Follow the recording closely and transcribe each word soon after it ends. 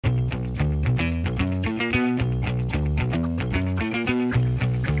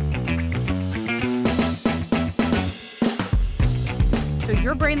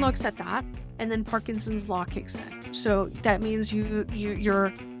your brain looks at that, and then Parkinson's law kicks in. So that means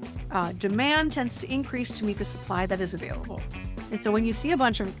your demand tends to increase to meet the supply that is available. And so when you see a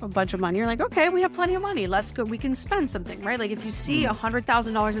bunch of money, you're like, okay, we have plenty of money. Let's go. We can spend something, right? Like if you see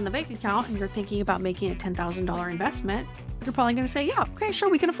 $100,000 in the bank account and you're thinking about making a $10,000 investment, you're probably going to say, yeah, okay, sure,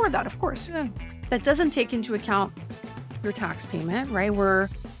 we can afford that, of course. Yeah. That doesn't take into account your tax payment, right? We're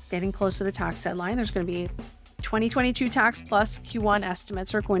getting close to the tax deadline. There's going to be 2022 tax plus Q1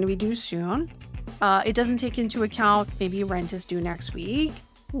 estimates are going to be due soon. It doesn't take into account maybe rent is due next week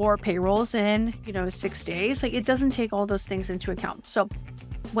or payrolls in, 6 days. Like it doesn't take all those things into account. So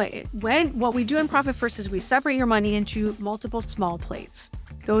what we do in Profit First is we separate your money into multiple small plates.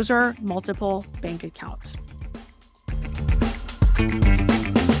 Those are multiple bank accounts.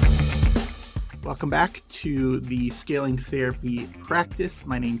 Welcome back to the Scaling Therapy Practice.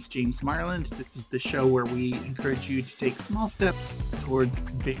 My name's James Marland. This is the show where we encourage you to take small steps towards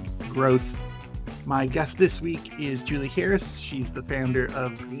big growth. My guest this week is Julie Harris. She's the founder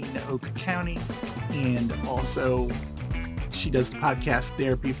of Green Oak Accounting, and also she does the podcast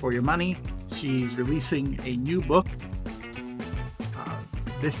Therapy for Your Money. She's releasing a new book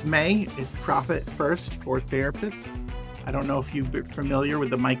this May. It's Profit First for Therapists. I don't know if you're familiar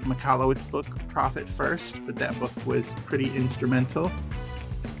with the Mike Michalowicz book, Profit First, but that book was pretty instrumental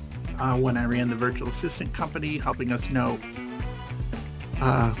when I ran the virtual assistant company, helping us know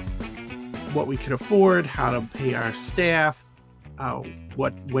what we could afford, how to pay our staff,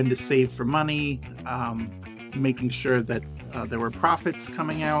 when to save for money, making sure that there were profits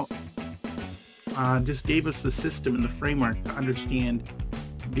coming out. Just gave us the system and the framework to understand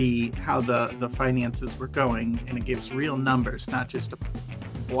how the finances were going, and it gives real numbers, not just a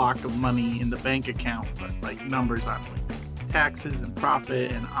block of money in the bank account, but like numbers on taxes and profit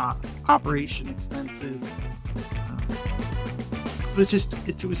and operation expenses.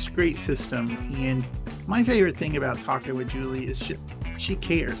 It was a great system. And my favorite thing about talking with Julie is she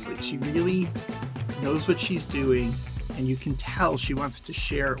cares. Like she really knows what she's doing, and you can tell she wants to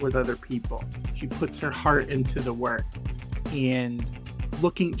share it with other people. She puts her heart into the work. And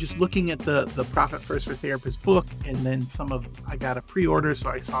looking at the Profit First for Therapists book, and then I got a pre-order,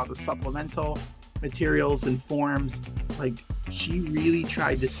 so I saw the supplemental materials and forms. It's like she really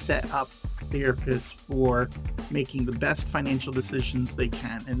tried to set up therapists for making the best financial decisions they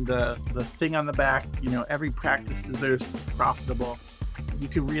can. And the thing on the back, every practice deserves to be profitable. You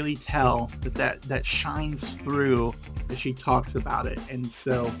can really tell that shines through as she talks about it. And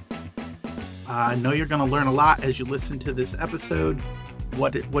so I know you're going to learn a lot as you listen to this episode.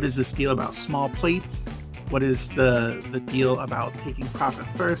 What is this deal about small plates? What is the deal about taking profit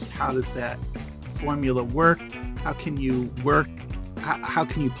first? How does that formula work? How can you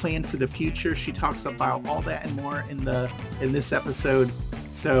plan for the future? She talks about all that and more in this episode.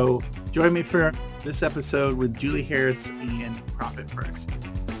 So join me for this episode with Julie Harris and Profit First.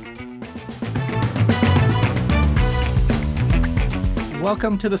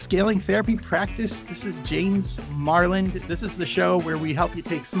 Welcome to the Scaling Therapy Practice. This is James Marland. This is the show where we help you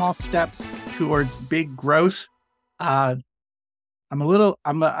take small steps towards big growth. I'm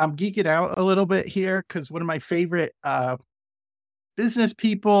geeking out a little bit here because one of my favorite business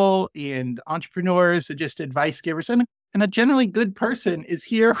people and entrepreneurs and just advice givers and a generally good person is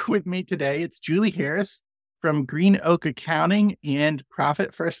here with me today. It's Julie Harris from Green Oak Accounting and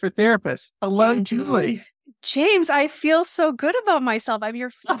Profit First for Therapists. Hello, Julie. James, I feel so good about myself. I'm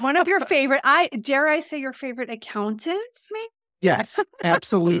one of your favorite, dare I say your favorite accountants, maybe? Yes,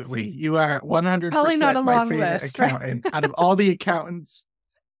 absolutely. You are 100% probably not a my long favorite list, accountant. Right? Out of all the accountants,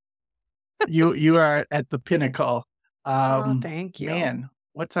 you are at the pinnacle. Thank you. Man,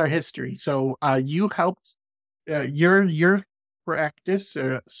 what's our history? So you helped your practice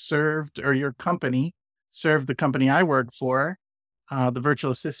your company served the company I work for, the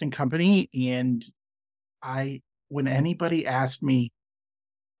virtual assistant company. And when anybody asked me,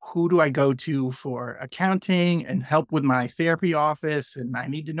 who do I go to for accounting and help with my therapy office, and I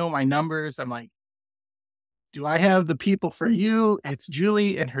need to know my numbers, I'm like, do I have the people for you? It's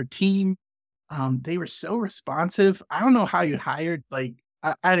Julie and her team. They were so responsive. I don't know how you hired,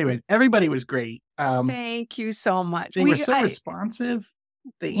 anyways, everybody was great. Thank you so much. They were so responsive.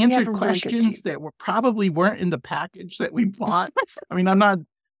 They answered questions that probably weren't in the package that we bought. I mean,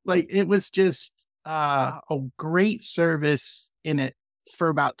 it was just a great service in it. For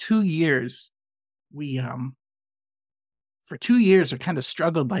about 2 years, for 2 years, I kind of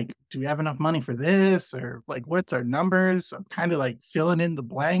struggled, do we have enough money for this? Or what's our numbers? I'm kind of filling in the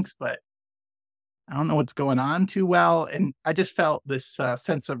blanks, but I don't know what's going on too well. And I just felt this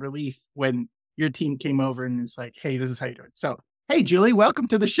sense of relief when your team came over and it's like, hey, this is how you do it. So Hey, Julie, welcome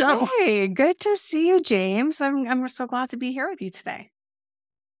to the show. Hey, good to see you, James. I'm so glad to be here with you today.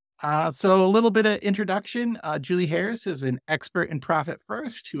 So a little bit of introduction. Julie Harris is an expert in profit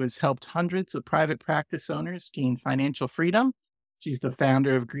first who has helped hundreds of private practice owners gain financial freedom. She's the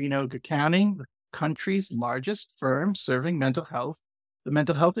founder of Green Oak Accounting, the country's largest firm serving the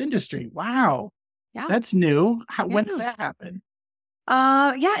mental health industry. Wow, Yeah, that's new. When did yeah. that happen?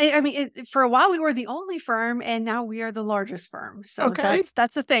 Yeah. For a while we were the only firm, and now we are the largest firm. So Okay,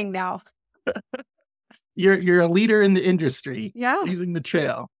 that's a thing now. you're a leader in the industry, Yeah. blazing the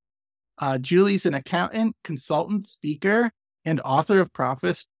trail. Julie's an accountant, consultant, speaker, and author of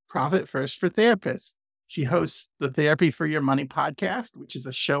Profit First for Therapists. She hosts the Therapy for Your Money podcast, which is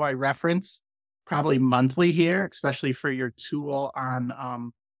a show I reference probably monthly here, especially for your tool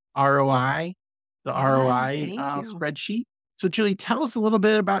on ROI, the Yes, ROI thank you. spreadsheet. So, Julie, tell us a little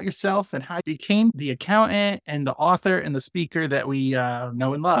bit about yourself and how you became the accountant and the author and the speaker that we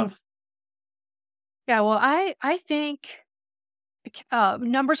know and love. Yeah. Well, I think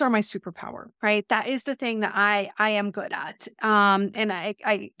numbers are my superpower, right? That is the thing that I am good at. And I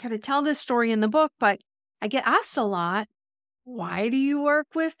kind of tell this story in the book, but I get asked a lot, why do you work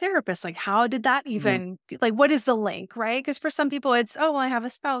with therapists? Like, how did that Mhm. even, like, what is the link, right? Because for some people, it's, oh, well, I have a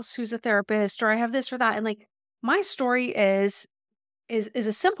spouse who's a therapist, or I have this or that. And like, my story is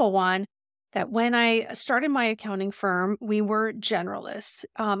a simple one that when I started my accounting firm, we were generalists,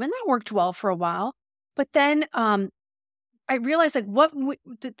 and that worked well for a while. But then I realized like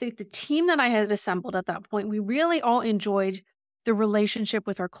the team that I had assembled at that point, we really all enjoyed the relationship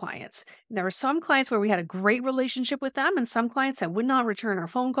with our clients. And there were some clients where we had a great relationship with them, and some clients that would not return our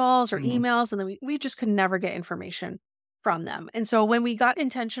phone calls or Mhm. emails. And then we just could never get information from them. And so when we got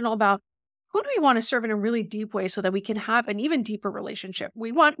intentional about who do we want to serve in a really deep way so that we can have an even deeper relationship,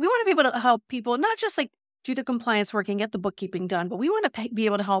 we want to be able to help people, not just like do the compliance work and get the bookkeeping done, but we want to be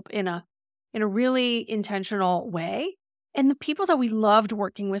able to help in a really intentional way. And the people that we loved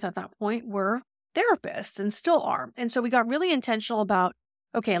working with at that point were therapists and still are. And so we got really intentional about,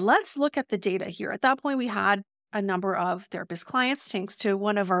 okay, let's look at the data here. At that point, we had a number of therapist clients, thanks to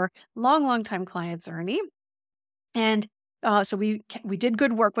one of our long time clients, Ernie. And so we did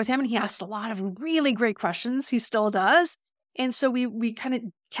good work with him, and he asked a lot of really great questions. He still does. And so we kind of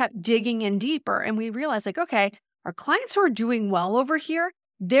kept digging in deeper, and we realized like, okay, our clients who are doing well over here,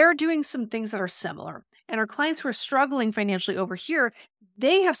 they're doing some things that are similar. And our clients who are struggling financially over here,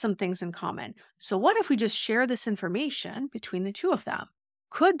 they have some things in common. So what if we just share this information between the two of them?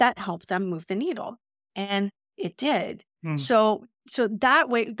 Could that help them move the needle? And it did. Mm. So that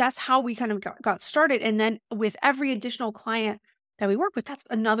way, that's how we kind of got started. And then with every additional client that we work with, that's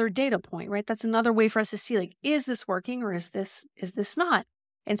another data point, right? That's another way for us to see like, is this working or is this not?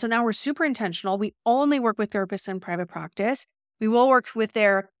 And so now we're super intentional. We only work with therapists in private practice. We will work with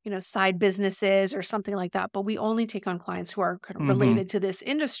their, side businesses or something like that, but we only take on clients who are kind of Mhm. related to this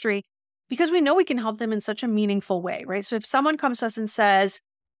industry because we know we can help them in such a meaningful way, right? So if someone comes to us and says,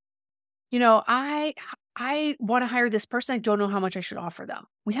 I want to hire this person. I don't know how much I should offer them.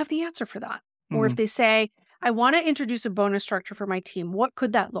 We have the answer for that. Or if Mhm. they say, I want to introduce a bonus structure for my team, what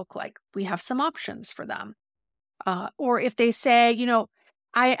could that look like? We have some options for them. Or if they say,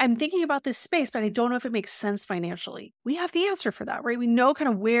 I'm thinking about this space, but I don't know if it makes sense financially. We have the answer for that, right? We know kind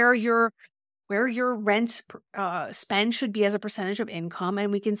of where your rent spend should be as a percentage of income,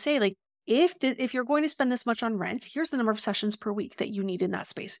 and we can say like, if you're going to spend this much on rent, here's the number of sessions per week that you need in that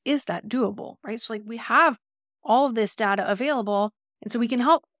space. Is that doable, right? So like we have all of this data available, and so we can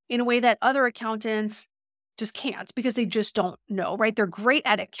help in a way that other accountants just can't because they just don't know, right? They're great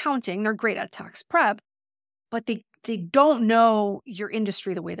at accounting, they're great at tax prep, but they don't know your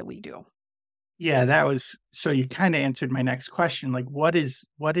industry the way that we do. Yeah, that was so you kinda answered my next question, like, what is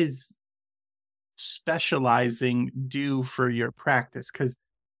specializing do for your practice? 'Cause,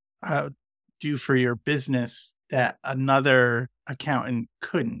 do for your business that another accountant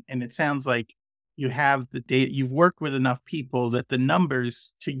couldn't, and it sounds like you have the data you've worked with enough people that the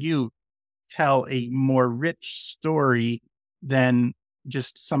numbers to you tell a more rich story than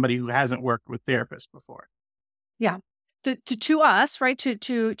just somebody who hasn't worked with therapists before. Yeah. To us, right?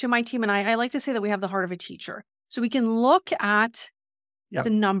 To my team and I like to say that we have the heart of a teacher. So we can look at the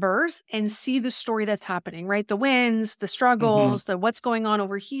Yep. numbers and see the story that's happening, right? The wins, the Mhm. struggles, the what's going on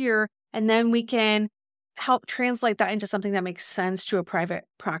over here. And then we can help translate that into something that makes sense to a private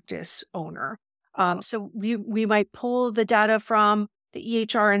practice owner. So we might pull the data from the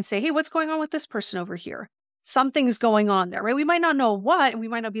EHR and say, hey, what's going on with this person over here? Something's going on there, right? We might not know what, and we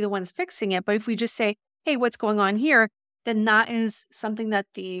might not be the ones fixing it. But if we just say, hey, what's going on here? Then that is something that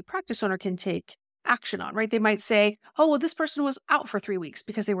the practice owner can take action on, right? They might say, oh, well, this person was out for 3 weeks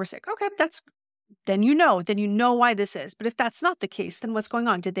because they were sick. Okay, then you know why this is. But if that's not the case, then what's going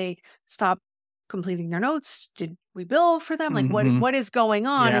on? Did they stop completing their notes? Did we bill for them? Like Hmm. what is going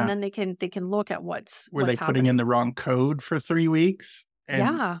on? And Yeah. then they can look at Were they what's putting in happening. the wrong code for 3 weeks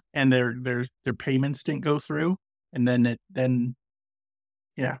Yeah. and their payments didn't go through? And then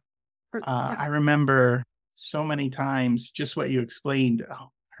yeah. Yeah. I remember so many times just what you explained. Oh,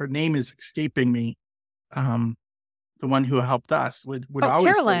 her name is escaping me. Um, the one who helped us would Oh,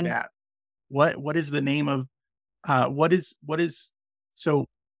 always say Carolyn. that. What is the name of what is so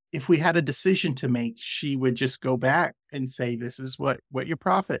if we had a decision to make, she would just go back and say, this is what your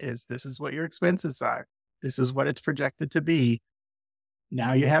profit is, this is what your expenses are, this is what it's projected to be.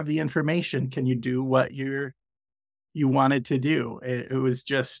 Now you have the information. Can you do what you wanted to do? It was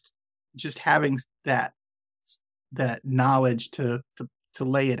just having that knowledge to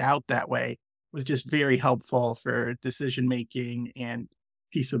lay it out that way was just very helpful for decision making and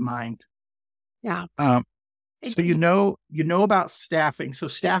peace of mind. Yeah. Um, It, so you know about staffing. So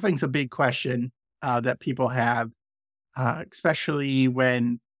staffing's a big question that people have, especially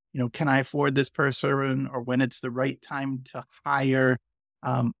when can I afford this person, or when it's the right time to hire.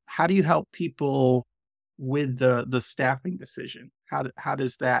 How do you help people with the staffing decision? How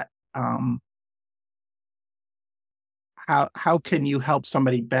does that how can you help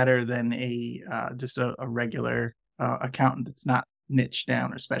somebody better than a just a regular accountant that's not niche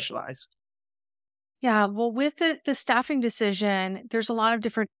down or specialized? yeah. Well, with the staffing decision, there's a lot of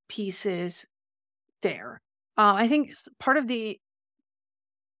different pieces there. I think part of the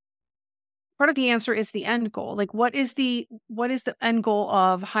answer is the end goal. Like what is the end goal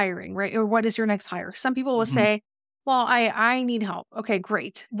of hiring, right? Or what is your next hire? Some people will Hmm. say, well, I need help. Okay,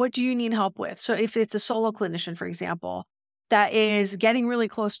 great. What do you need help with? So if it's a solo clinician, for example, that is getting really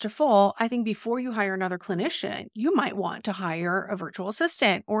close to full, I think before you hire another clinician, you might want to hire a virtual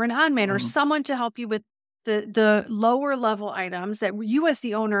assistant or an admin or Hmm. someone to help you with the lower level items that you as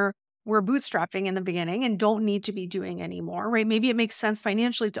the owner were bootstrapping in the beginning and don't need to be doing anymore, right? Maybe it makes sense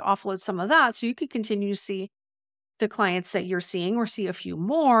financially to offload some of that so you could continue to see the clients that you're seeing or see a few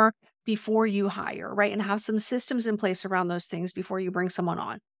more before you hire, right? And have some systems in place around those things before you bring someone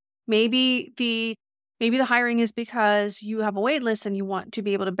on. Maybe the hiring is because you have a wait list and you want to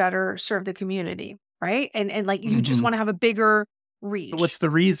be able to better serve the community, right? And like you just Hmm. want to have a bigger But what's reach. the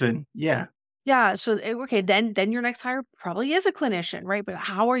reason? Yeah. Yeah, so okay, then your next hire probably is a clinician, right? But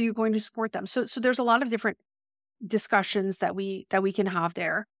how are you going to support them? So there's a lot of different discussions that we can have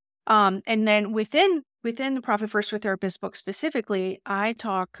there. And then within the Profit First for Therapists book specifically, I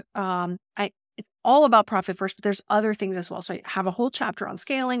talk I it's all about profit first, but there's other things as well. So I have a whole chapter on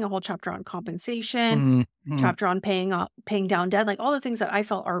scaling, a whole chapter on compensation, Hmm. chapter on paying down debt, like all the things that I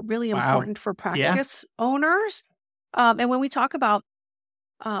felt are really Wow. important for Yeah. practice owners. And when we talk about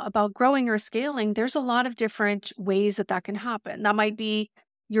growing or scaling, there's a lot of different ways that that can happen. That might be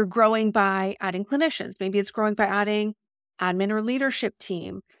you're growing by adding clinicians. Maybe it's growing by adding admin or leadership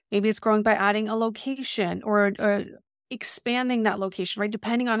team. Maybe it's growing by adding a location or expanding that location, right?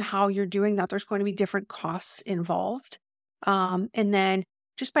 Depending on how you're doing that, there's going to be different costs involved. And then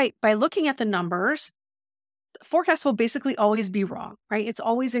just by looking at the numbers, forecasts will basically always be wrong, right? It's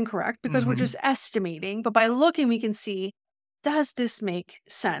always incorrect because we're Hmm. just estimating. But by looking, we can see, does this make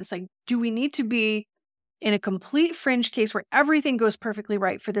sense? Like, do we need to be in a complete fringe case where everything goes perfectly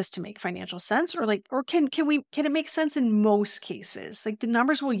right for this to make financial sense? Or like, or can it make sense in most cases? Like the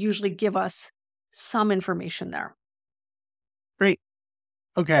numbers will usually give us some information there. Great.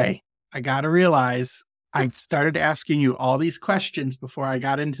 Okay. I got to realize I've started asking you all these questions before I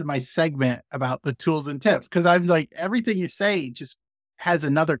got into my segment about the tools and tips. Cause I'm like, everything you say just has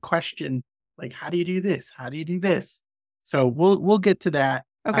another question. Like, how do you do this? How do you do this? So we'll get to that,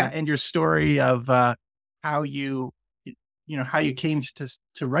 Okay. and your story of, how how you came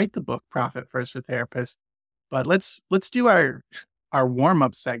to write the book Profit First for Therapists. But let's do our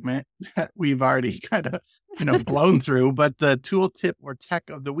warm-up segment that we've already kind of, blown through, but the tool tip or tech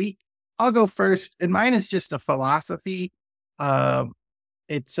of the week. I'll go first, and mine is just a philosophy. Um,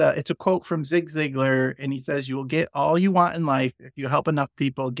 it's a quote from Zig Ziglar, and he says, "You will get all you want in life if you help enough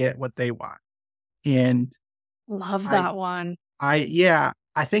people get what they want." And Love I that one. yeah,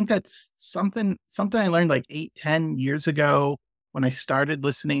 I think that's something I learned like 8, 10 years ago when I started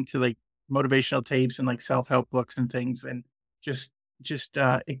listening to like motivational tapes and like self-help books and things. And just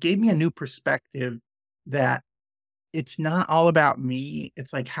it gave me a new perspective that it's not all about me.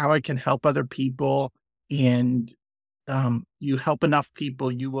 It's like how I can help other people. And you help enough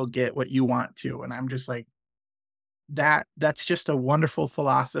people, you will get what you want to. And I'm just like, that's just a wonderful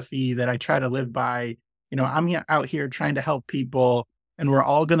philosophy that I try to live by. Out here trying to help people, and we're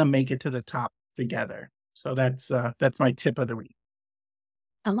all going to make it to the top together. So that's my tip of the week.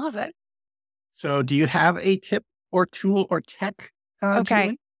 I love it. So do you have a tip or tool or tech, Okay.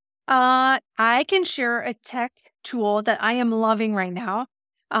 Julie? I can share a tech tool that I am loving right now.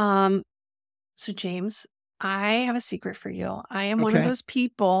 So James, I have a secret for you. I am one of Okay. those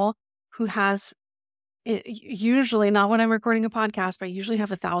people who has it, usually not when I'm recording a podcast, but I usually have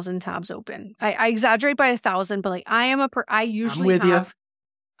 1,000 tabs open. I exaggerate by 1,000, but like I I'm usually with you. have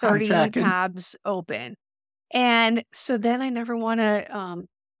I'm 30 tracking. tabs open. And so then I never want to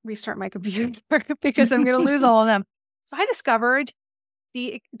restart my computer because I'm going to lose all of them. So I discovered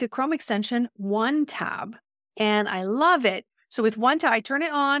the Chrome extension One Tab, and I love it. So with One Tab, I turn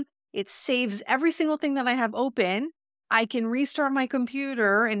it on, it saves every single thing that I have open. I can restart my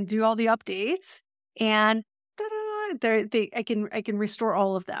computer and do all the updates, and I can restore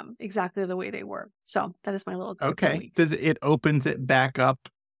all of them exactly the way they were. So that is my little tip of the Okay. week. Does it opens it back up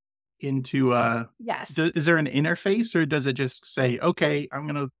into Yes. is there an interface, or does it just say, okay,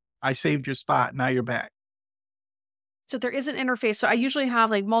 I saved your spot, now you're back? So there is an interface. So I usually have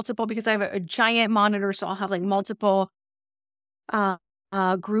like multiple because I have a giant monitor. So I'll have like multiple uh,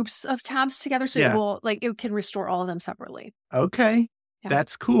 groups of tabs together. So Yeah. it can restore all of them separately. Okay. Yeah.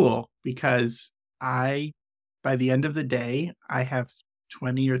 That's cool, because by the end of the day, I have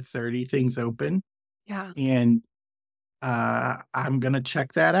 20 or 30 things open, Yeah. and I'm going to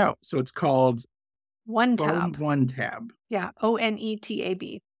check that out. So it's called One Phone tab. One Tab. Yeah.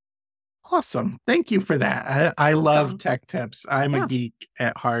 ONETAB. Awesome. Thank you for that. I love Welcome. tech tips. I'm a Yeah. geek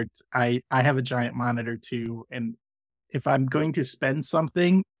at heart. I have a giant monitor too. And if I'm going to spend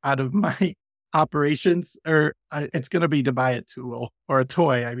something out of my operations, or it's going to be to buy a tool or a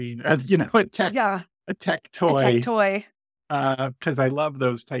toy. I mean, Yeah. a tech A tech toy, toy. because I love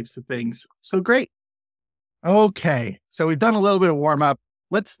those types of things. So great. Okay. So we've done a little bit of warm up.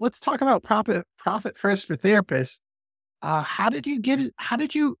 Let's talk about profit first for therapists. How did you get it?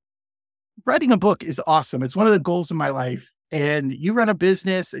 Writing a book is awesome. It's one of the goals of my life. And you run a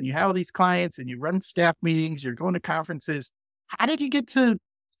business and you have all these clients and you run staff meetings, you're going to conferences. How did you get to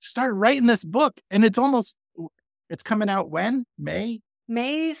start writing this book? And it's coming out when? May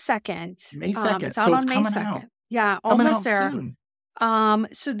 2nd. May 2nd. It's out So it's on May coming out. 2nd. Yeah, Coming almost out there. soon.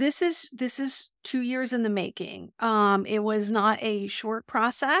 So this is 2 years in the making. It was not a short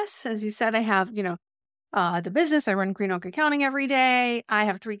process. As you said, I have, the business. I run Green Oak Accounting every day. I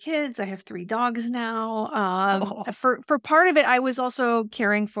have 3 kids. I have 3 dogs now. Oh. For part of it, I was also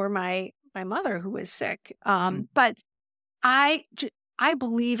caring for my mother who was sick. But I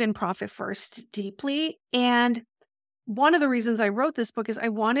believe in profit first deeply, and one of the reasons I wrote this book is I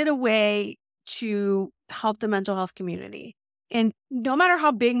wanted a way to help the mental health community. And no matter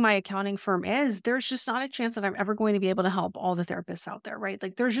how big my accounting firm is, there's just not a chance that I'm ever going to be able to help all the therapists out there, right?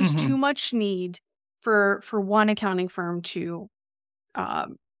 Like there's just too much need for one accounting firm to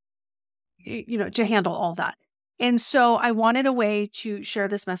um to handle all that. And so I wanted a way to share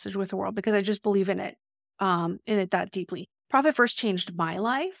this message with the world because I just believe in it that deeply. Profit First changed my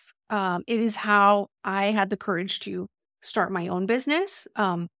life. It is how I had the courage to start my own business.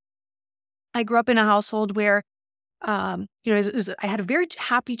 I grew up in a household where I had a very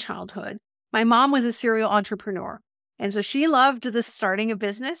happy childhood. My mom was a serial entrepreneur. And so she loved the starting a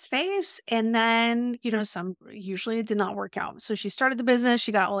business phase. And then, usually it did not work out. So she started the business.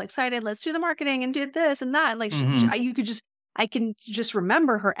 She got all excited. Let's do the marketing and did this and that. Like I can just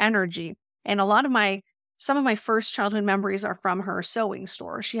remember her energy. And some of my first childhood memories are from her sewing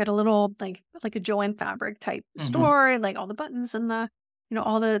store. She had a little, like a Joanne Fabric type store, like all the buttons and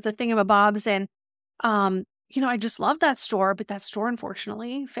all the thingamabobs. And, I just loved that store, but that store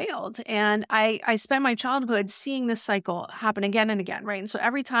unfortunately failed. And I spent my childhood seeing this cycle happen again and again, right? And so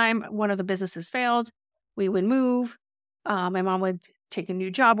every time one of the businesses failed, we would move. My mom would take a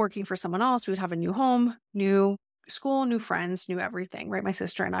new job working for someone else. We would have a new home, new school, new friends, new everything, right? My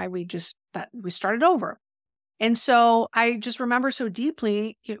sister and I, we started over. And so I just remember so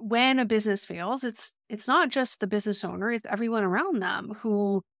deeply when a business fails, it's not just the business owner, it's everyone around them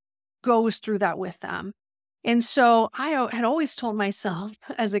who goes through that with them. And so I had always told myself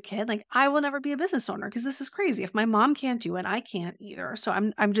as a kid, like, I will never be a business owner because this is crazy. If my mom can't do it, I can't either.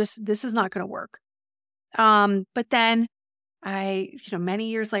 So this is not going to work. But then many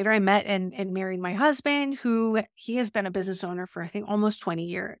years later, I met and married my husband, who he has been a business owner for, I think, almost 20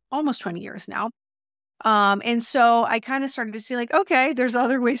 years now. And so I kind of started to see like, okay, there's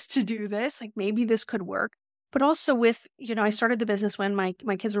other ways to do this. Like maybe this could work. But also with, I started the business when my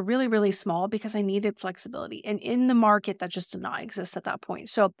kids were really, really small because I needed flexibility. And in the market, that just did not exist at that point.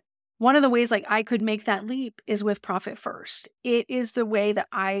 So one of the ways like I could make that leap is with Profit First. It is the way that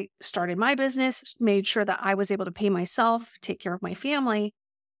I started my business, made sure that I was able to pay myself, take care of my family.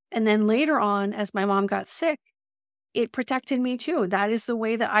 And then later on, as my mom got sick, it protected me too. That is the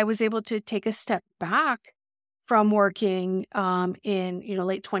way that I was able to take a step back from working in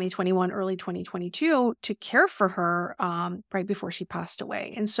late 2021, early 2022 to care for her right before she passed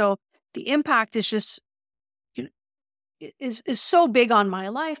away. And so the impact is just you know, is so big on my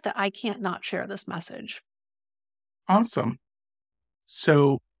life that I can't not share this message. Awesome.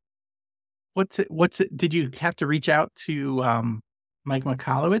 So what's it did you have to reach out to Mike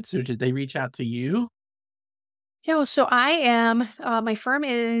McCallowitz, or did they reach out to you? Yeah, so I am, my firm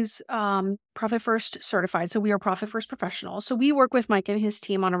is Profit First certified. So we are Profit First professionals. So we work with Mike and his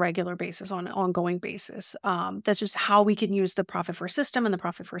team on a regular basis, on an ongoing basis. That's just how we can use the Profit First system and the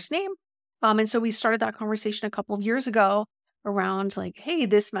Profit First name. And so we started that conversation a couple of years ago around like, hey,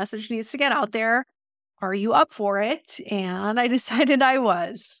 this message needs to get out there. Are you up for it? And I decided I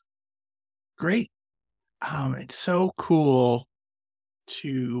was. Great. It's so cool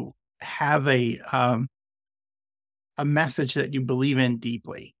to have a message that you believe in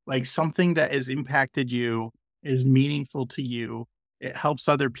deeply, like something that has impacted you, is meaningful to you, it helps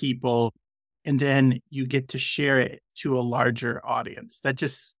other people, and then you get to share it to a larger audience. That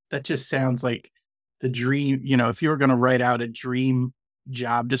just sounds like the dream. If you were going to write out a dream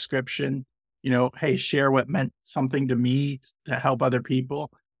job description, hey, share what meant something to me to help other people.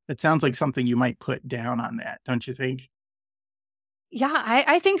 It sounds like something you might put down on that, don't you think? Yeah,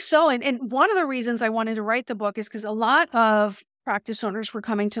 I think so. And one of the reasons I wanted to write the book is because a lot of practice owners were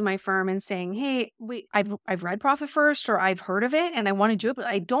coming to my firm and saying, "Hey, I've read Profit First or I've heard of it and I want to do it, but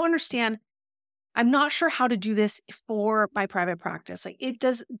I don't understand. I'm not sure how to do this for my private practice. Like it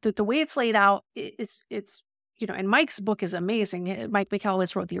does the way it's laid out, it's and Mike's book is amazing. Mike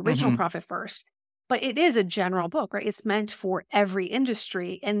Michalowicz wrote the original Hmm. Profit First, but it is a general book, right? It's meant for every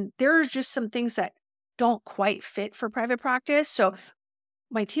industry. And there are just some things that don't quite fit for private practice. So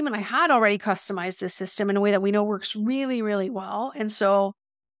my team and I had already customized this system in a way that we know works really, really well. And so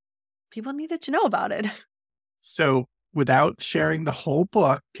people needed to know about it. So, without sharing the whole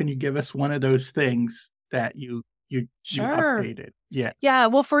book, can you give us one of those things that you Sure. updated? Yeah. Yeah.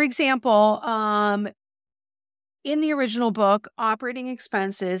 Well, for example, in the original book, operating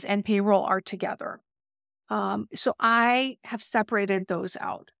expenses and payroll are together. So I have separated those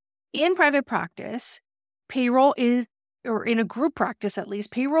out. In private practice, payroll is, or in a group practice at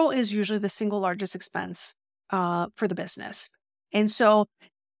least, payroll is usually the single largest expense for the business. And so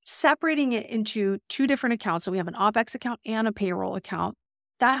separating it into two different accounts, so we have an OPEX account and a payroll account,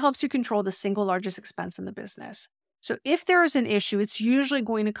 that helps you control the single largest expense in the business. So if there is an issue, it's usually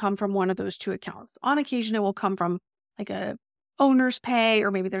going to come from one of those two accounts. On occasion, it will come from like a owner's pay,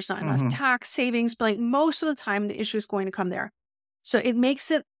 or maybe there's not enough Hmm. tax savings, but like most of the time the issue is going to come there. So it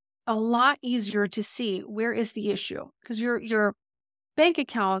makes it a lot easier to see where is the issue, because your bank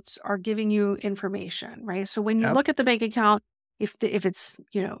accounts are giving you information, right? So when you Yep. look at the bank account, if it's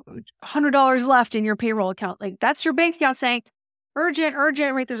 $100 left in your payroll account, like that's your bank account saying urgent,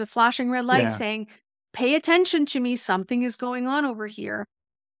 urgent, right? There's a flashing red light Yeah. saying, pay attention to me, something is going on over here.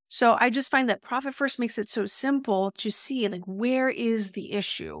 So I just find that Profit First makes it so simple to see like where is the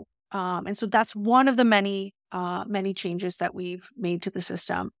issue. And so that's one of the many changes that we've made to the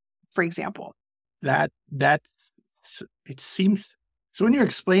system, for example. That's it seems so when you're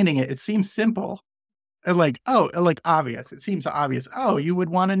explaining it, it seems simple and like obvious. It seems obvious. Oh, you would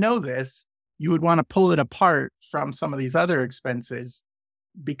want to know this. You would want to pull it apart from some of these other expenses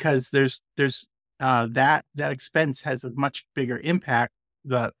because that expense has a much bigger impact.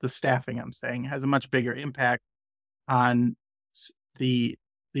 The staffing, I'm saying, has a much bigger impact on s- the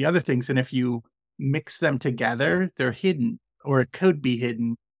the other things, and if you mix them together, they're hidden, or it could be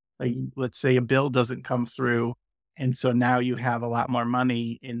hidden. Like, let's say a bill doesn't come through, and so now you have a lot more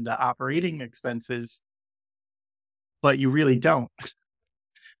money in the operating expenses, but you really don't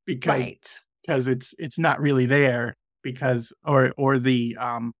because Right. it's not really there because or the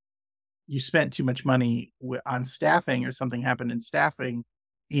you spent too much money on staffing, or something happened in staffing,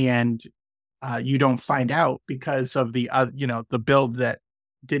 and you don't find out because of the build that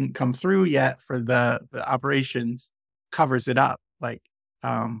didn't come through yet for the operations covers it up. Like,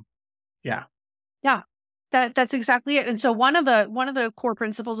 um, yeah. Yeah. That's exactly it. And so one of the core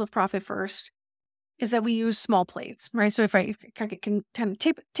principles of Profit First is that we use small plates, right? So if I can kind of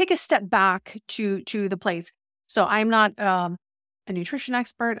take a step back to the plates. So I'm not a nutrition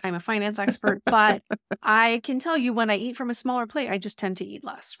expert. I'm a finance expert, but I can tell you when I eat from a smaller plate, I just tend to eat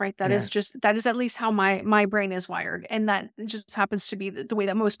less, right? That Yeah. is at least how my brain is wired. And that just happens to be the way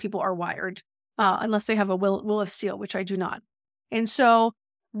that most people are wired, unless they have a will of steel, which I do not. And so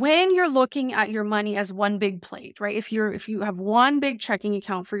when you're looking at your money as one big plate, right? If you have one big checking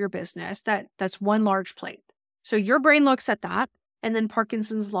account for your business, that's one large plate. So your brain looks at that, and then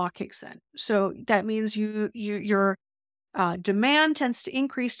Parkinson's law kicks in. So that means your demand tends to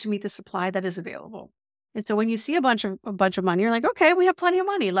increase to meet the supply that is available. And so when you see a bunch of money, you're like, okay, we have plenty of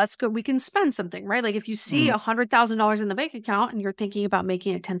money. Let's go. We can spend something, right? Like if you see $100,000 in the bank account and you're thinking about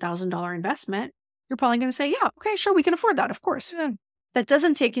making a $10,000 investment, you're probably going to say, yeah, okay, sure, we can afford that. Of course. Yeah. That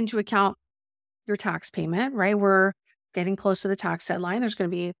doesn't take into account your tax payment, right? We're getting close to the tax deadline. There's going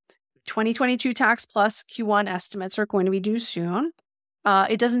to be 2022 tax plus Q1 estimates are going to be due soon.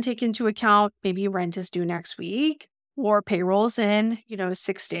 It doesn't take into account maybe rent is due next week or payrolls in,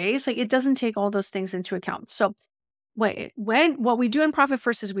 6 days. Like it doesn't take all those things into account. So what we do in Profit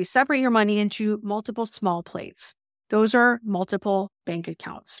First is we separate your money into multiple small plates. Those are multiple bank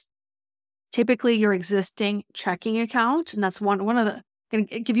accounts. Typically your existing checking account, and that's one of the, going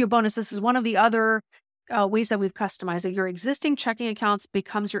to give you a bonus. This is one of the other ways that we've customized it. Your existing checking accounts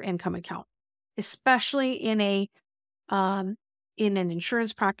becomes your income account, especially in an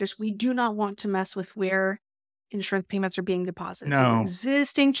insurance practice. We do not want to mess with where insurance payments are being deposited. No. Your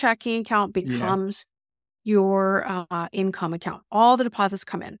existing checking account becomes your income account. All the deposits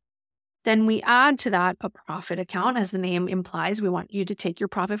come in. Then we add to that a profit account. As the name implies, we want you to take your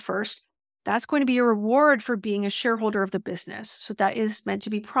profit first. That's going to be a reward for being a shareholder of the business. So that is meant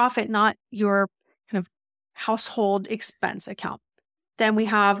to be profit, not your kind of household expense account. Then we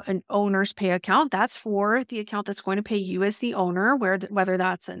have an owner's pay account. That's for the account that's going to pay you as the owner, whether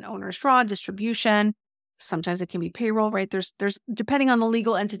that's an owner's draw, distribution. Sometimes it can be payroll, right? There's depending on the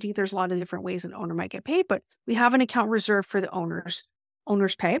legal entity, there's a lot of different ways an owner might get paid, but we have an account reserved for the owner's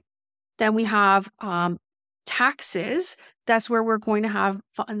pay. Then we have taxes. That's where we're going to have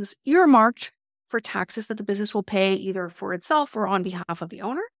funds earmarked for taxes that the business will pay either for itself or on behalf of the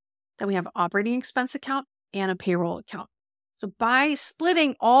owner. Then we have operating expense account and a payroll account. So by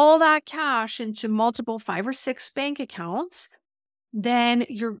splitting all that cash into multiple 5 or 6 bank accounts, then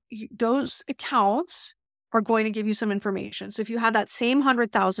those accounts are going to give you some information. So if you had that same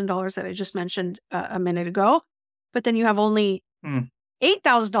 $100,000 that I just mentioned a minute ago, but then you have only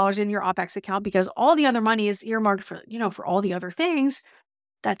 $8,000 in your OPEX account because all the other money is earmarked for, for all the other things,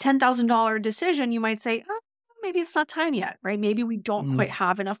 that $10,000 decision, you might say, oh, maybe it's not time yet, right? Maybe we don't quite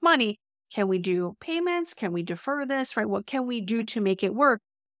have enough money. Can we do payments? Can we defer this, right? What can we do to make it work?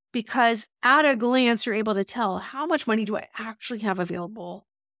 Because at a glance, you're able to tell how much money do I actually have available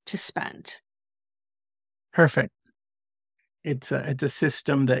to spend. Perfect. It's a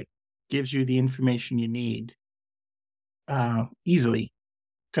system that gives you the information you need easily.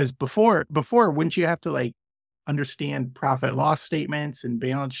 Because before, wouldn't you have to understand profit loss statements and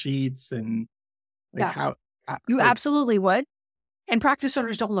balance sheets and how you absolutely would. And practice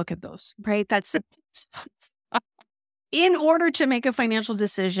owners don't look at those, right? That's in order to make a financial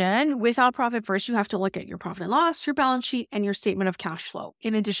decision without Profit First, you have to look at your profit and loss, your balance sheet, and your statement of cash flow,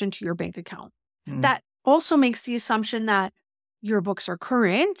 in addition to your bank account. That also makes the assumption that your books are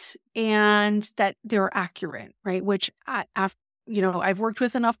current and that they're accurate, right? Which, I've worked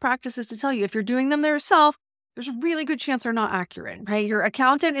with enough practices to tell you, if you're doing them yourself, there's a really good chance they're not accurate, right? Your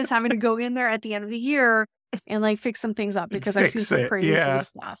accountant is having to go in there at the end of the year and fix some things up because I've seen some crazy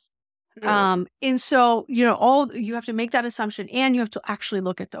stuff. And so, you have to make that assumption and you have to actually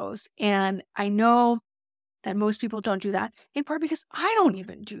look at those. And I know that most people don't do that, in part because I don't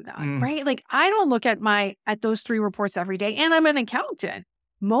even do that, right? Like I don't look at those 3 reports every day, and I'm an accountant.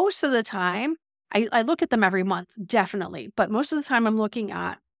 Most of the time, I look at them every month, definitely. But most of the time I'm looking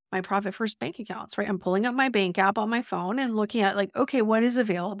at my Profit First bank accounts, right? I'm pulling up my bank app on my phone and looking at okay, what is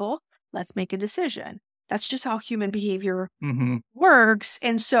available? Let's make a decision. That's just how human behavior works.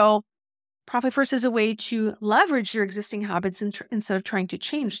 And so Profit First is a way to leverage your existing habits instead of trying to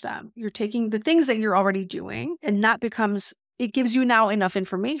change them. You're taking the things that you're already doing, and it gives you now enough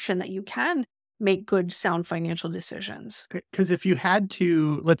information that you can make good, sound financial decisions. Because if you had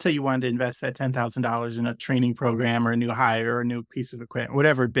to, let's say you wanted to invest that $10,000 in a training program or a new hire or a new piece of equipment,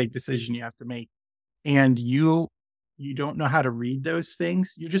 whatever big decision you have to make, and you don't know how to read those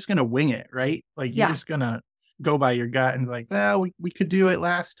things, you're just going to wing it, right? You're just going to go by your gut and well, we could do it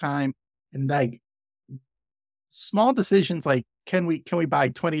last time. And small decisions can we buy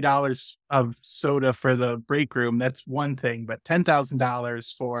 $20 of soda for the break room? That's one thing, but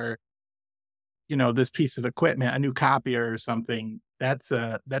 $10,000 for, this piece of equipment, a new copier or something, that's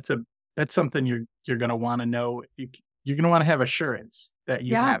something you're going to want to know. You're going to want to have assurance that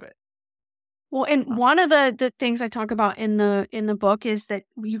you Yeah. have it. Well, and one of the things I talk about in the book is that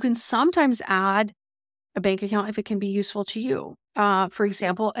you can sometimes add a bank account if it can be useful to you. For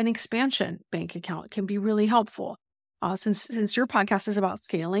example, an expansion bank account can be really helpful. Since your podcast is about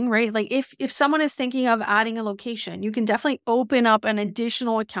scaling, right? Like if someone is thinking of adding a location, you can definitely open up an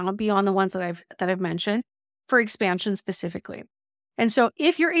additional account beyond the ones that I've mentioned for expansion specifically. And so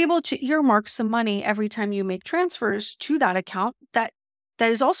if you're able to earmark some money every time you make transfers to that account, that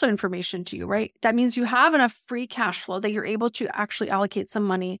is also information to you, right? That means you have enough free cash flow that you're able to actually allocate some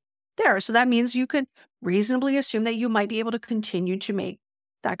money there. So that means you could reasonably assume that you might be able to continue to make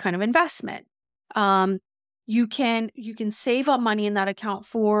that kind of investment. You can save up money in that account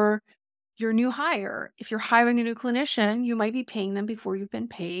for your new hire. If you're hiring a new clinician, you might be paying them before you've been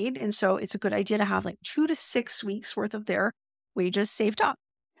paid. And so it's a good idea to have like 2 to 6 weeks worth of their wages saved up.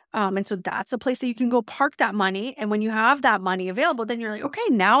 And so that's a place that you can go park that money. And when you have that money available, then you're like, okay,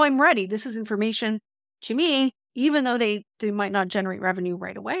 now I'm ready. This is information to me, even though they might not generate revenue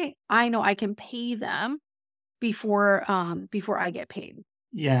right away. I know I can pay them before I get paid.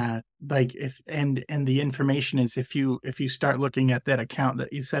 Yeah, like and the information is if you start looking at that account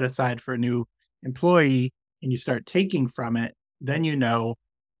that you set aside for a new employee and you start taking from it, then you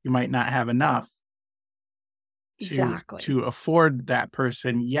might not have enough Exactly. to afford that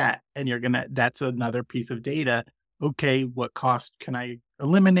person yet, and that's another piece of data. Okay, what cost can I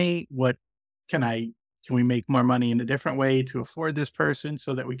eliminate? What can we make more money in a different way to afford this person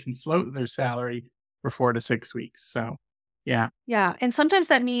so that we can float their salary for 4 to 6 weeks? So, yeah. Yeah. And sometimes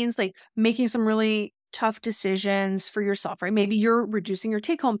that means like making some really tough decisions for yourself, right? Maybe you're reducing your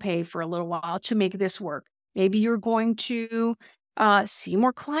take home pay for a little while to make this work. Maybe you're going to see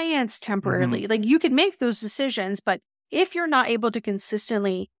more clients Mhm. temporarily. Like you could make those decisions, but if you're not able to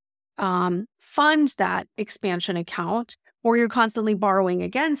consistently fund that expansion account or you're constantly borrowing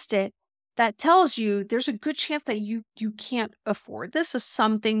against it, that tells you there's a good chance that you can't afford this. So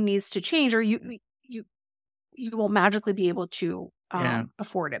something needs to change or you won't magically be able to Yeah.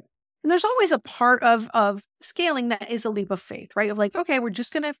 afford it. And there's always a part of scaling that is a leap of faith, right? Of like, okay, we're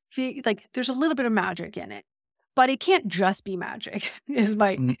just gonna like there's a little bit of magic in it, but it can't just be magic.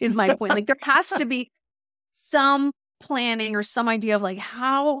 Mhm. Is my point. Like there has to be some planning or some idea of like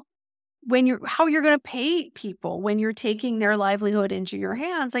how you're going to pay people when you're taking their livelihood into your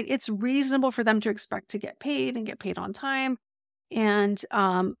hands. Like it's reasonable for them to expect to get paid and get paid on time. And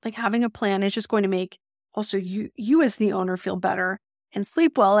like having a plan is just going to make also you as the owner feel better and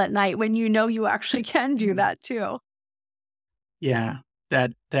sleep well at night when you know you actually can do that too. Yeah,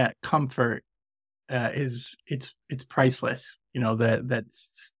 that comfort it's priceless.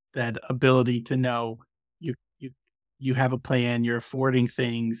 That ability to know you you you have a plan, you're affording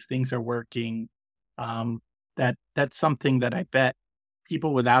things are working. That's something that I bet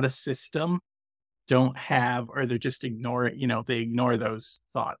people without a system don't have, or they just ignore it. They ignore those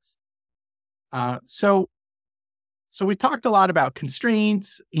thoughts. So we talked a lot about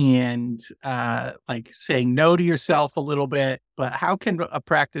constraints and like saying no to yourself a little bit, but how can a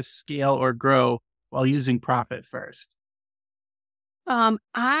practice scale or grow while using profit first?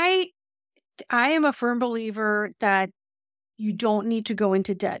 I am a firm believer that you don't need to go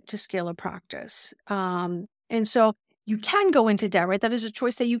into debt to scale a practice. And so you can go into debt, right? That is a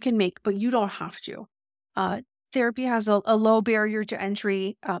choice that you can make, but you don't have to. Uh, Therapy has a low barrier to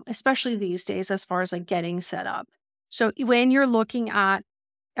entry, especially these days, as far as like getting set up. So when you're looking at,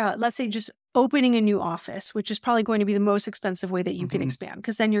 let's say, just opening a new office, which is probably going to be the most expensive way that you can Hmm. expand,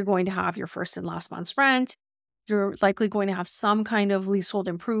 because then you're going to have your first and last month's rent. You're likely going to have some kind of leasehold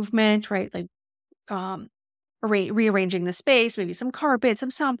improvement, right? Like um, rearranging the space, maybe some carpet, some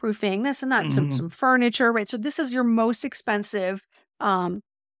soundproofing, this and that, some Hmm. furniture, right? So this is your most expensive um,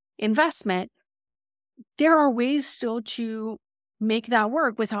 investment. There are ways still to make that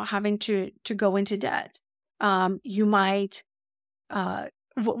work without having to go into debt. You might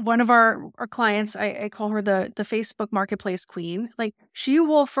one of our clients, I call her the Facebook marketplace queen. Like she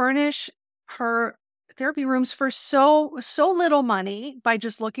will furnish her therapy rooms for so little money by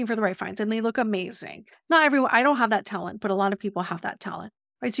just looking for the right finds, and they look amazing. Not everyone, I don't have that talent, but a lot of people have that talent,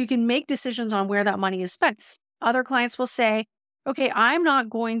 right? So you can make decisions on where that money is spent. Other clients will say, okay, I'm not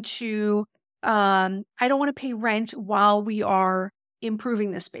going to I don't want to pay rent while we are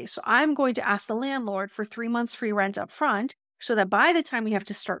improving the space. So I'm going to ask the landlord for 3 months free rent up front so that by the time we have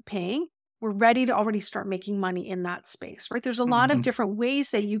to start paying, we're ready to already start making money in that space, right? There's a lot of Hmm. different ways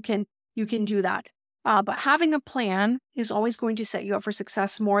that you can do that. But having a plan is always going to set you up for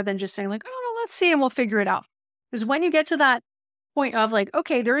success more than just saying like, oh, let's see, and we'll figure it out. Because when you get to that point of like,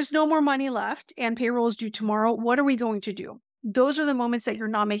 okay, there is no more money left and payroll is due tomorrow, what are we going to do? Those are the moments that you're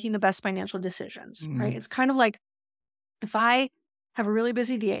not making the best financial decisions, right? It's kind of like if I have a really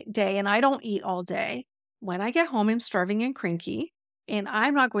busy day and I don't eat all day, when I get home, I'm starving and cranky, and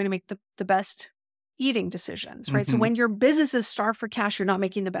I'm not going to make the best eating decisions, right? So Mm-hmm. when your business is starved for cash, you're not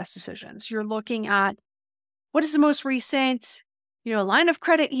making the best decisions. You're looking at what is the most recent, line of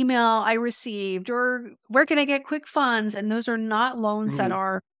credit email I received, or where can I get quick funds? And those are not loans that Right.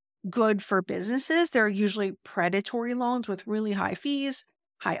 are good for businesses. They're usually predatory loans with really high fees,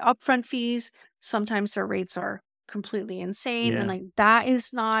 high upfront fees. Sometimes their rates are completely insane. And Yeah. like that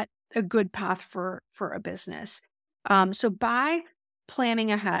is not a good path for a business. So by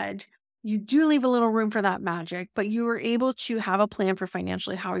planning ahead, you do leave a little room for that magic, but you are able to have a plan for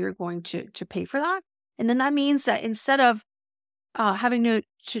financially how you're going to pay for that. And then that means that instead of having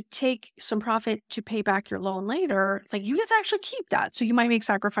to take some profit to pay back your loan later, like you get to actually keep that. So you might make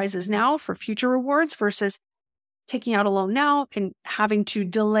sacrifices now for future rewards versus taking out a loan now and having to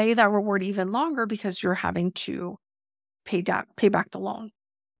delay that reward even longer because you're having to pay back the loan.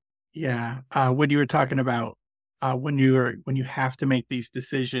 Yeah. When you were talking about when you have to make these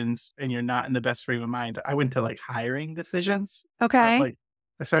decisions and you're not in the best frame of mind, I went to like hiring decisions. Okay. Like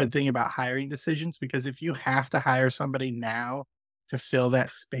I started thinking about hiring decisions because if you have to hire somebody now to fill that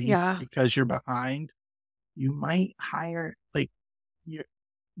space Yeah. because you're behind, you might hire like you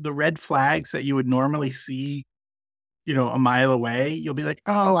the red flags that you would normally see, a mile away. You'll be like,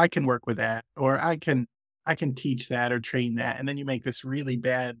 oh, I can work with that, or I can teach that or train that, and then you make this really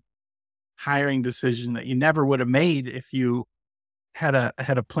bad hiring decision that you never would have made if you had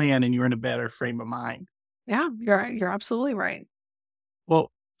a plan and you were in a better frame of mind. Yeah. You're absolutely right.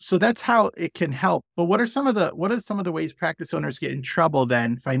 Well, so that's how it can help. But what are some of the ways practice owners get in trouble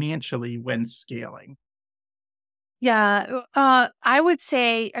then financially when scaling? Yeah, I would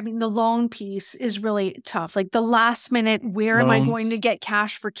say, I mean, the loan piece is really tough. Like the last minute, where am I going to Loans. get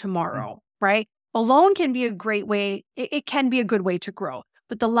cash for Mm. tomorrow? Right? A loan can be a great way. It can be a good way to grow,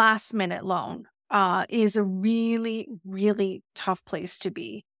 but the last minute loan is a really, really tough place to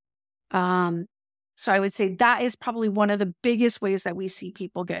be. Um, so I would say that is probably one of the biggest ways that we see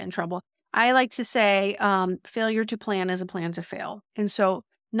people get in trouble. I like to say failure to plan is a plan to fail. And so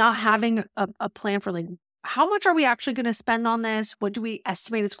not having a plan for like, how much are we actually going to spend on this? What do we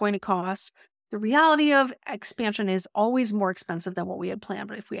estimate it's going to cost? The reality of expansion is always more expensive than what we had planned.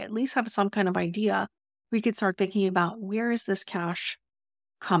 But if we at least have some kind of idea, we could start thinking about where is this cash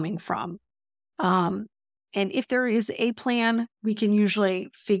coming from? Um, and if there is a plan, we can usually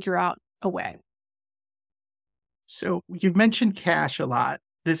figure out a way. So you've mentioned cash a lot.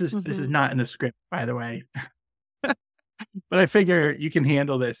 This is Mhm. not in the script, by the way, but I figure you can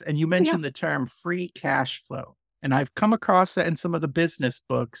handle this. And you Yeah. mentioned the term free cash flow. And I've come across that in some of the business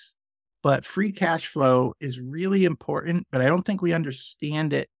books, but free cash flow is really important, but I don't think we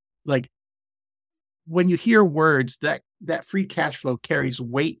understand it. Like when you hear words that free cash flow carries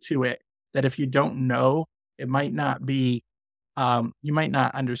weight to it, that if you don't know, it might not be, you might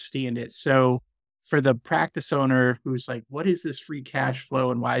not understand it. So for the practice owner who's like, what is this free cash flow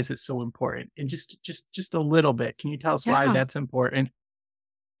and why is it so important? And just a little bit, can you tell us why Yeah. that's important?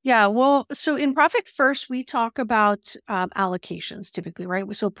 Yeah. Well, so in Profit First, we talk about allocations typically,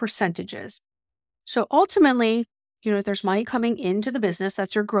 right? So percentages. So ultimately, there's money coming into the business.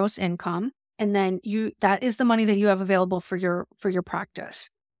 That's your gross income. And then that is the money that you have available for your practice.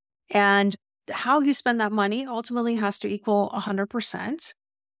 And how you spend that money ultimately has to equal 100%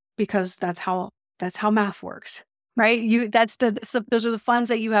 because that's how math works, right? Those are the funds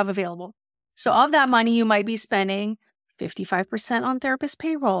that you have available. So of that money, you might be spending 55% on therapist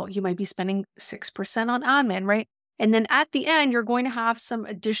payroll. You might be spending 6% on admin, right? And then at the end, you're going to have some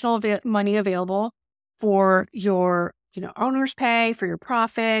additional money available for your, owner's pay, for your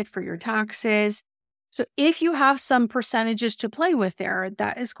profit, for your taxes. So if you have some percentages to play with there,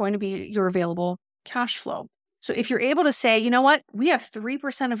 that is going to be your available cash flow. So if you're able to say, you know what, we have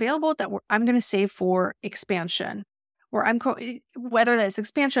 3% available that I'm going to save for expansion, or whether that's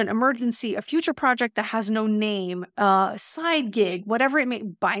expansion, emergency, a future project that has no name, side gig, whatever it may,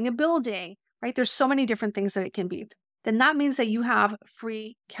 buying a building, right? There's so many different things that it can be. Then that means that you have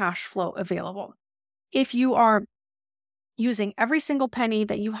free cash flow available. If you are using every single penny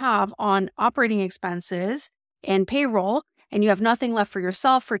that you have on operating expenses and payroll, and you have nothing left for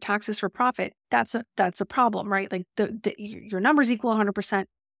yourself, for taxes, for profit, that's a problem, right? Like your numbers equal 100%,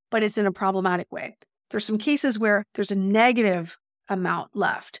 but it's in a problematic way. There's some cases where there's a negative amount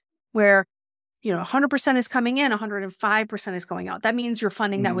left, where 100% is coming in, 105% is going out. That means you're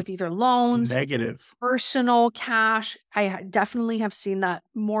funding that with either loans, negative, personal cash. I definitely have seen that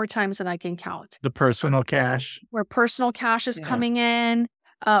more times than I can count. The personal cash. Where personal cash is coming in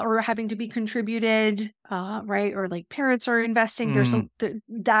or having to be contributed, right? Or like parents are investing. There's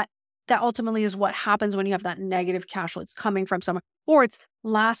that ultimately is what happens when you have that negative cash flow. It's coming from somewhere, or it's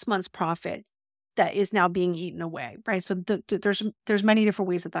last month's profit that is now being eaten away, right? So there's many different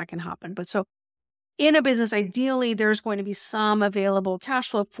ways that can happen. But so in a business, ideally, there's going to be some available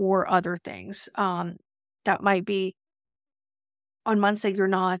cash flow for other things. That might be on months that you're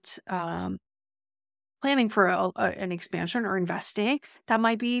not planning for an expansion or investing. That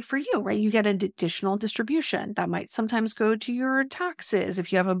might be for you, right? You get an additional distribution. That might sometimes go to your taxes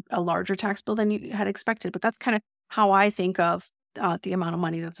if you have a larger tax bill than you had expected. But that's kind of how I think of the amount of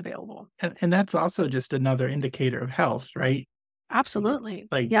money that's available. And that's also just another indicator of health, right? Absolutely.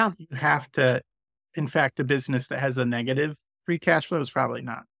 Like, yeah. You have to, in fact, a business that has a negative free cash flow is probably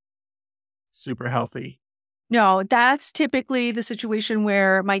not super healthy. No, that's typically the situation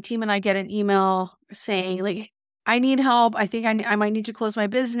where my team and I get an email saying, like, I need help. I think I might need to close my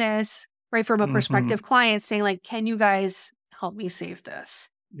business, right? From a prospective client saying, like, can you guys help me save this?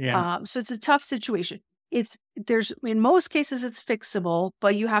 Yeah. So it's a tough situation. In most cases, it's fixable,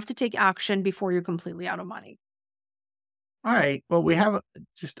 but you have to take action before you're completely out of money. All right. Well, we have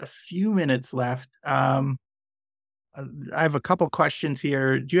just a few minutes left. I have a couple questions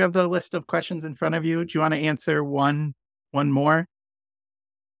here. Do you have the list of questions in front of you? Do you want to answer one more?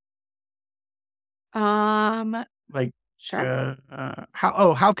 Sure.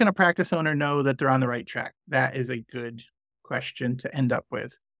 How can a practice owner know that they're on the right track? That is a good question to end up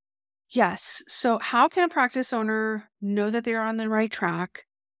with. Yes. So how can a practice owner know that they're on the right track?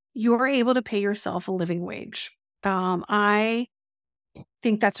 You're able to pay yourself a living wage. I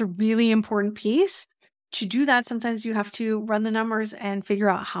think that's a really important piece. To do that, sometimes you have to run the numbers and figure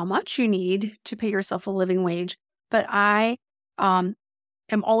out how much you need to pay yourself a living wage. But I am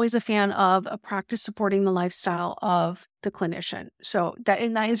always a fan of a practice supporting the lifestyle of the clinician. So that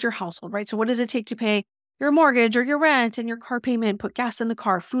is your household, right? So what does it take to pay your mortgage or your rent and your car payment, put gas in the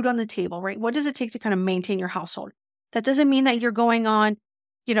car, food on the table, right? What does it take to kind of maintain your household? That doesn't mean that you're going on,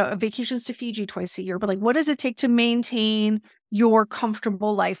 vacations to Fiji twice a year, but like, what does it take to maintain your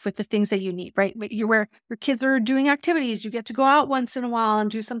comfortable life with the things that you need, right? Where your kids are doing activities, you get to go out once in a while and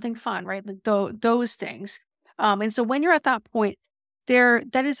do something fun, right? Like those things. And so when you're at that point,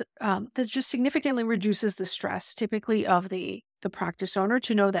 that just significantly reduces the stress typically of the practice owner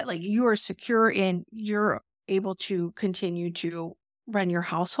to know that like you are secure and you're able to continue to run your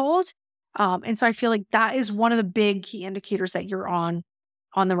household. And so I feel like that is one of the big key indicators that you're on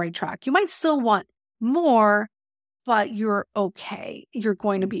the right track. You might still want more, but you're okay. You're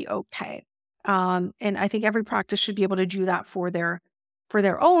going to be okay. And I think every practice should be able to do that for their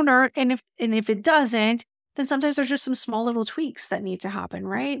owner. And if it doesn't, then sometimes there's just some small little tweaks that need to happen,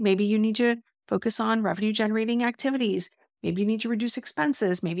 right? Maybe you need to focus on revenue generating activities. Maybe you need to reduce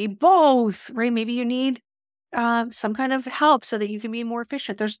expenses, maybe both, right? Maybe you need some kind of help so that you can be more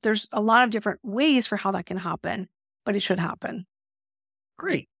efficient. There's a lot of different ways for how that can happen, but it should happen.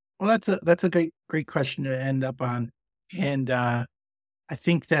 Great. Well, that's a great question to end up on. And I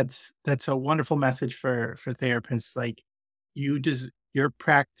think that's a wonderful message for therapists. Like your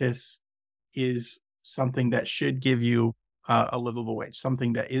practice is something that should give you a livable wage,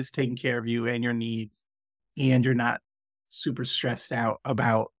 something that is taking care of you and your needs, and you're not super stressed out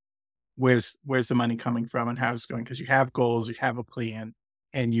about where's the money coming from and how it's going, because you have goals, you have a plan,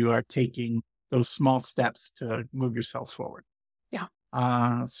 and you are taking those small steps to move yourself forward. Yeah.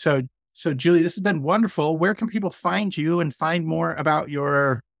 So Julie, this has been wonderful. Where can people find you and find more about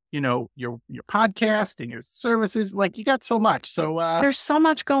your podcast and your services? Like, you got so much. So there's so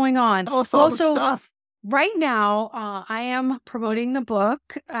much going on. Tell us all the stuff. Right now, I am promoting the book.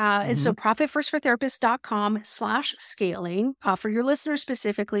 And so profitfirstfortherapists.com/scaling. For your listeners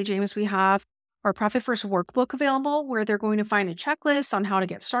specifically, James, we have our Profit First workbook available where they're going to find a checklist on how to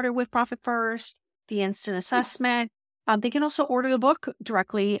get started with Profit First, the instant assessment. They can also order the book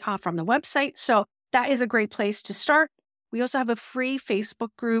directly from the website. So that is a great place to start. We also have a free Facebook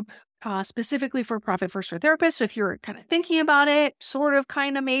group specifically for Profit First for Therapists. So if you're kind of thinking about it, sort of,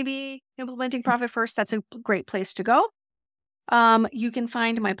 kind of, maybe implementing Profit First, that's a great place to go. You can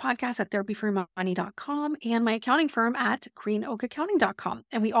find my podcast at therapyformoney.com and my accounting firm at greenoakaccounting.com.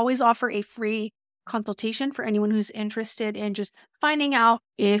 And we always offer a free consultation for anyone who's interested in just finding out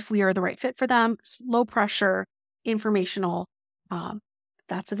if we are the right fit for them. It's low pressure, informational.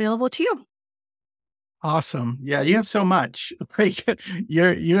 That's available to you. Awesome. Yeah, you have so much. Like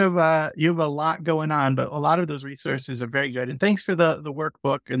you have a lot going on, but a lot of those resources are very good. And thanks for the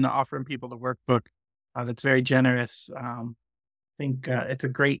workbook and the offering people the workbook. That's very generous. I think it's a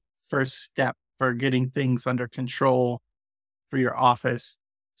great first step for getting things under control for your office.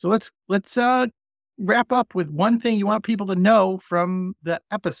 So let's wrap up with one thing you want people to know from the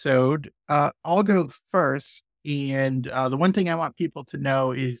episode. I'll go first, and the one thing I want people to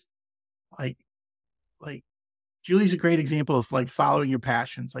know is like like Julie's a great example of like following your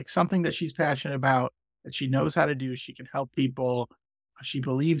passions, like something that she's passionate about, that she knows how to do. She can help people. She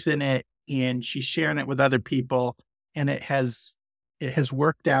believes in it, and she's sharing it with other people, and it has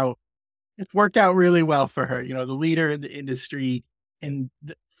worked out. It's worked out really well for her. You know, the leader in the industry, and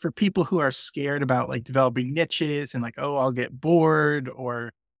for people who are scared about like developing niches and like, oh, I'll get bored,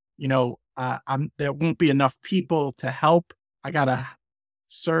 or there won't be enough people to help. I gotta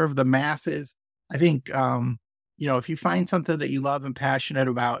serve the masses. I think, if you find something that you love and passionate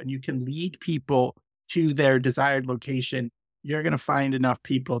about and you can lead people to their desired location, you're going to find enough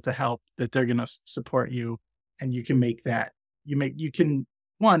people to help that they're going to support you. And you can make that, you can,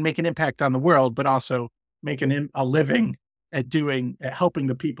 one, make an impact on the world, but also make a living at helping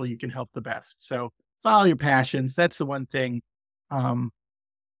the people you can help the best. So follow your passions. That's the one thing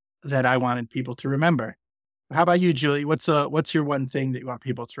that I wanted people to remember. How about you, Julie? What's your one thing that you want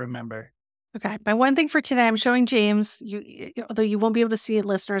people to remember? Okay. My one thing for today, I'm showing James, although you won't be able to see it,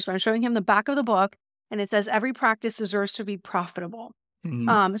 listeners, but I'm showing him the back of the book, and it says every practice deserves to be profitable.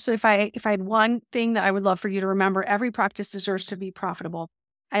 Mhm. So if I had one thing that I would love for you to remember, every practice deserves to be profitable.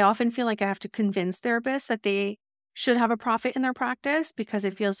 I often feel like I have to convince therapists that they should have a profit in their practice because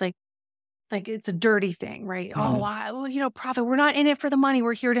it feels like it's a dirty thing, right? Mhm. Profit. We're not in it for the money.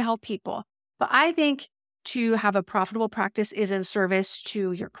 We're here to help people. But I think to have a profitable practice is in service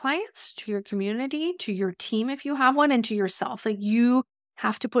to your clients, to your community, to your team if you have one, and to yourself. Like you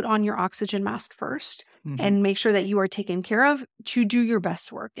have to put on your oxygen mask first Mhm. and make sure that you are taken care of to do your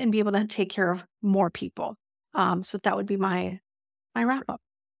best work and be able to take care of more people. So that would be my wrap up.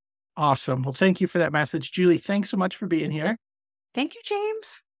 Awesome. Well, thank you for that message, Julie. Thanks so much for being here. Thank you,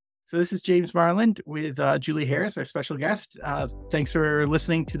 James. So this is James Marland with Julie Harris, our special guest. Thanks for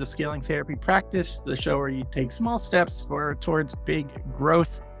listening to the Scaling Therapy Practice, the show where you take small steps towards big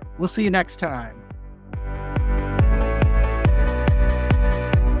growth. We'll see you next time.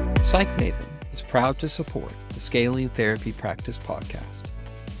 Psych Maven is proud to support the Scaling Therapy Practice podcast.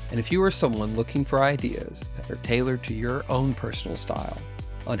 And if you are someone looking for ideas that are tailored to your own personal style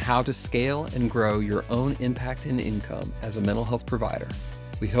on how to scale and grow your own impact and income as a mental health provider,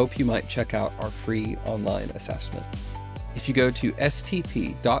 we hope you might check out our free online assessment. If you go to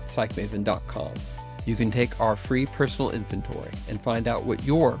stp.psychmaven.com, you can take our free personal inventory and find out what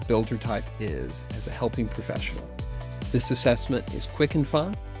your builder type is as a helping professional. This assessment is quick and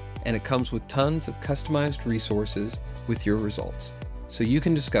fun, and it comes with tons of customized resources with your results, so you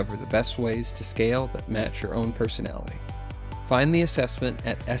can discover the best ways to scale that match your own personality. Find the assessment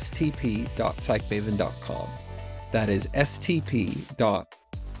at stp.psychmaven.com. That is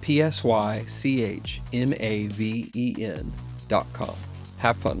stp.psychmaven.com.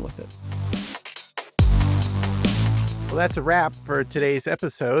 Have fun with it. Well, that's a wrap for today's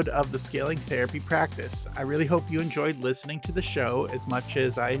episode of the Scaling Therapy Practice. I really hope you enjoyed listening to the show as much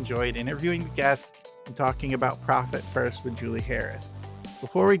as I enjoyed interviewing the guests and talking about Profit First with Julie Harris.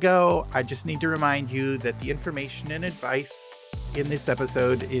 Before we go, I just need to remind you that the information and advice in this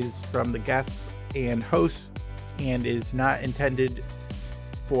episode is from the guests and hosts and is not intended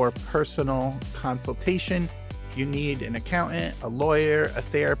for personal consultation. If you need an accountant, a lawyer, a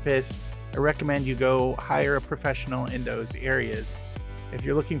therapist, I recommend you go hire a professional in those areas. If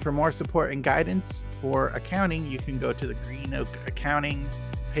you're looking for more support and guidance for accounting, you can go to the Green Oak Accounting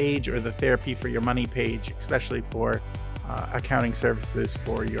page or the Therapy for Your Money page, especially for accounting services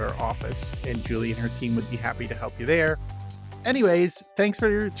for your office. And Julie and her team would be happy to help you there. Anyways, thanks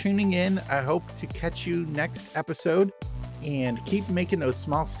for tuning in. I hope to catch you next episode and keep making those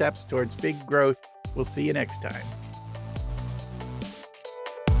small steps towards big growth. We'll see you next time.